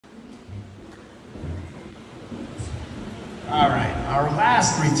All right, our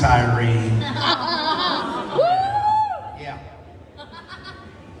last retiree. Yeah.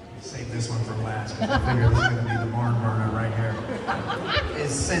 Save this one for last because I figure this is going to be the barn burner right here.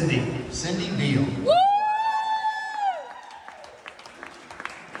 Is Cindy Beal.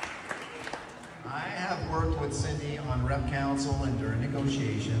 I have worked with Cindy on rep council and during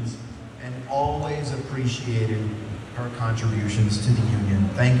negotiations and always appreciated her contributions to the union.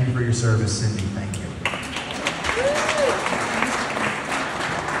 Thank you for your service, Cindy. Thank you.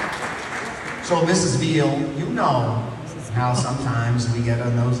 So, Mrs. Beal, you know how sometimes we get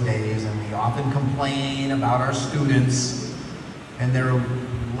on those days and we often complain about our students and their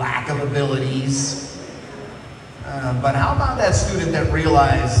lack of abilities. But how about that student that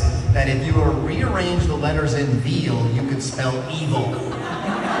realized that if you rearrange the letters in Veal, you could spell evil?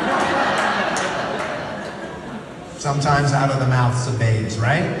 Sometimes out of the mouths of babes,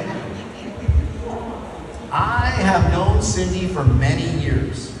 right? I have known Cindy for many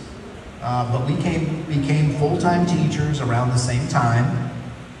years. But we became full-time teachers around the same time,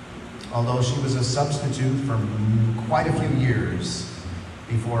 although she was a substitute for quite a few years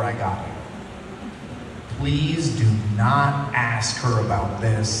before I got here. Please do not ask her about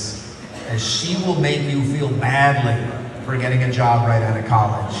this, as she will make you feel badly for getting a job right out of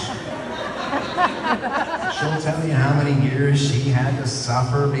college. She'll tell you how many years she had to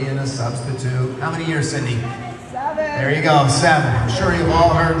suffer being a substitute. How many years, Cindy? 7. There you go, 7. I'm sure you've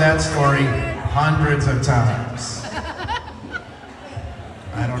all heard that story hundreds of times.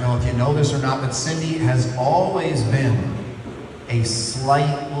 I don't know if you know this or not, but Cindy has always been a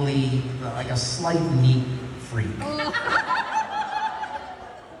slight neat freak. I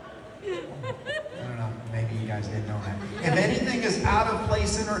don't know, maybe you guys didn't know that. If anything is out of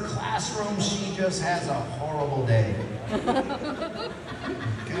place in her classroom, she just has a horrible day.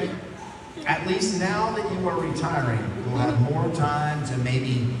 Okay? At least now that you are retiring, you'll have more time to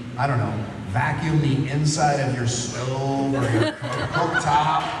maybe, I don't know, vacuum the inside of your stove or your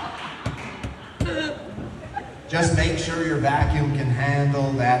cooktop. Just make sure your vacuum can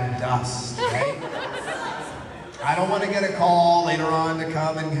handle that dust, right? I don't want to get a call later on to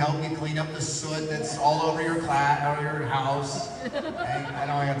come and help me clean up the soot that's all over your class or your house. Okay? I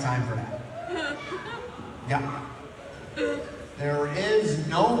don't have time for that. Yeah. There is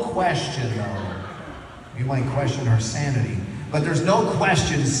no question, though, you might question her sanity, but there's no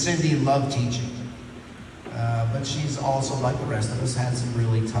question Cindy loved teaching. But she's also, like the rest of us, had some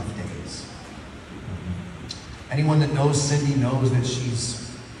really tough days. Anyone that knows Cindy knows that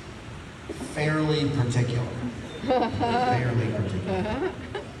she's fairly particular. Fairly particular.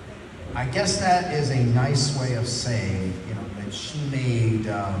 I guess that is a nice way of saying, you know, that she made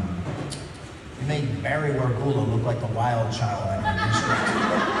Barry Wargula look like the wild child in her district.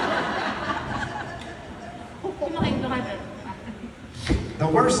 Oh my God. The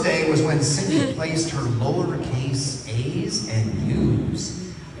worst day was when Cindy placed her lowercase a's and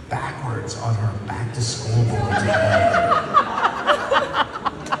u's backwards on her back-to-school bulletin.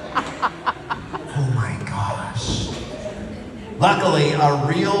 Oh my gosh. Luckily, a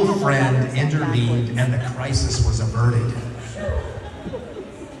real friend intervened and the crisis was averted.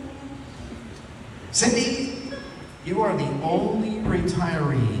 Cindy, you are the only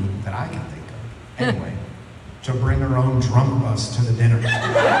retiree that I can think of, anyway, to bring her own drunk bus to the dinner.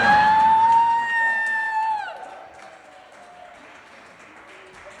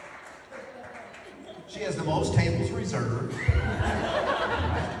 She has the most tables reserved.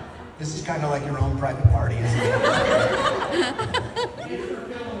 This is kind of like your own private party, isn't it?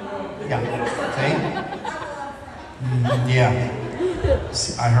 Yeah, see? Yeah,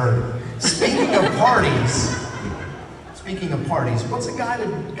 I heard. Speaking of parties, what's a guy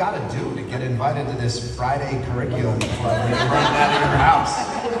got to do to get invited to this Friday curriculum club when you run out of your house?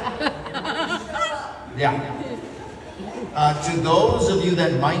 Yeah. To those of you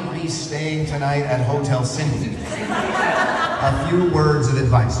that might be staying tonight at Hotel Cindy, a few words of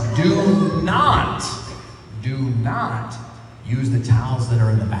advice. Do not use the towels that are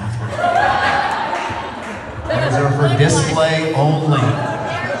in the bathroom. Those are for display only.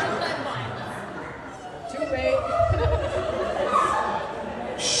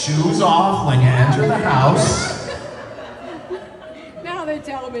 Shoes off when you enter the house. Now they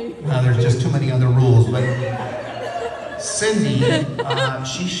tell me. Now there's just too many other rules, but Cindy,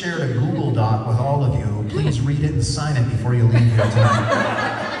 she shared a Google Doc with all of you. Please read it and sign it before you leave here tonight.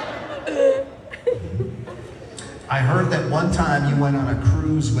 I heard that one time you went on a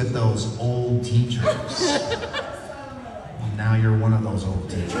cruise with those old teachers. Well, now you're one of those old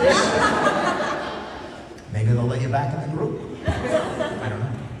teachers. Maybe they'll let you back in the group. I don't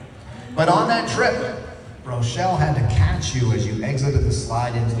know. But on that trip, Rochelle had to catch you as you exited the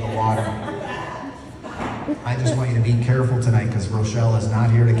slide into the water. I just want you to be careful tonight because Rochelle is not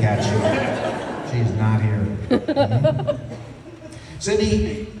here to catch you. She is not here. Mm-hmm.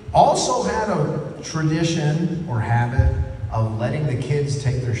 Cindy also had a tradition or habit of letting the kids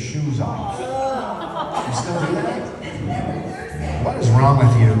take their shoes off. You still do that? What is wrong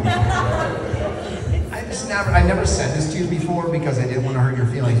with you? I never said this to you before because I didn't want to hurt your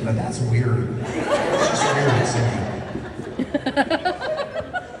feelings, but that's weird. It's just weird, Cindy.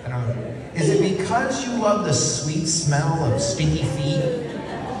 I don't know. Is it because you love the sweet smell of stinky feet?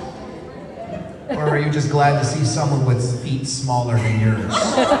 Or are you just glad to see someone with feet smaller than yours?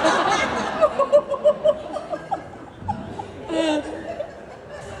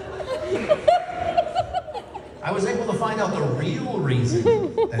 I was able to find out the real reason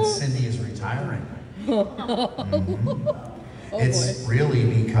that Cindy is retiring. Mm-hmm. It's really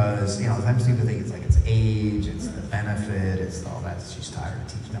because, sometimes people think it's age, it's the benefit, it's all that, she's tired of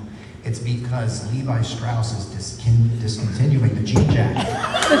teaching. No, it's because Levi Strauss is discontinuing the jean jacket.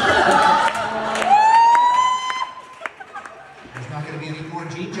 There's not going to be any more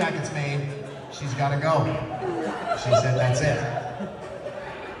jean jackets made. She's got to go. She said that's it.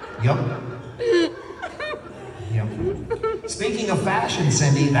 Yup. Yep. Speaking of fashion,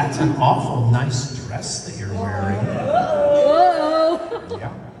 Cindy, that's an awful nice dress that you're wearing. Whoa.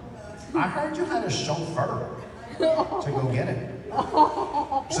 Yeah. I heard you had a chauffeur to go get it.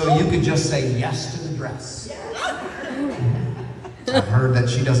 So you could just say yes to the dress. I've heard that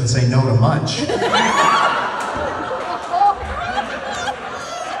she doesn't say no to much.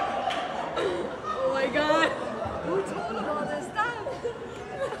 Oh my God. Who told him all this stuff?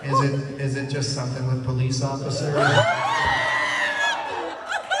 Is it just something with police officers?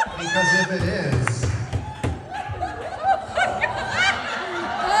 Because if it is,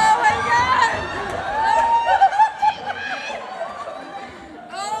 Oh my God!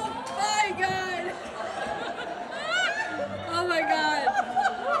 Oh my God! Oh my God!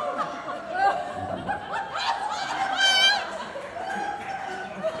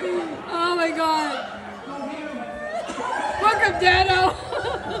 Oh my God! Welcome, Dano!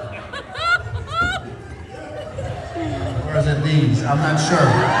 or is it these? I'm not sure.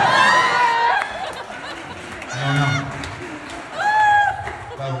 I don't know.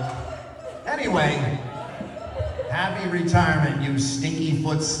 Well, anyway, happy retirement, you stinky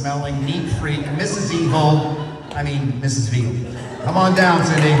foot smelling neat freak, Mrs. Evil. I mean, Mrs. Veal. Come on down,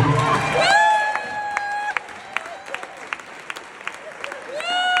 Cindy.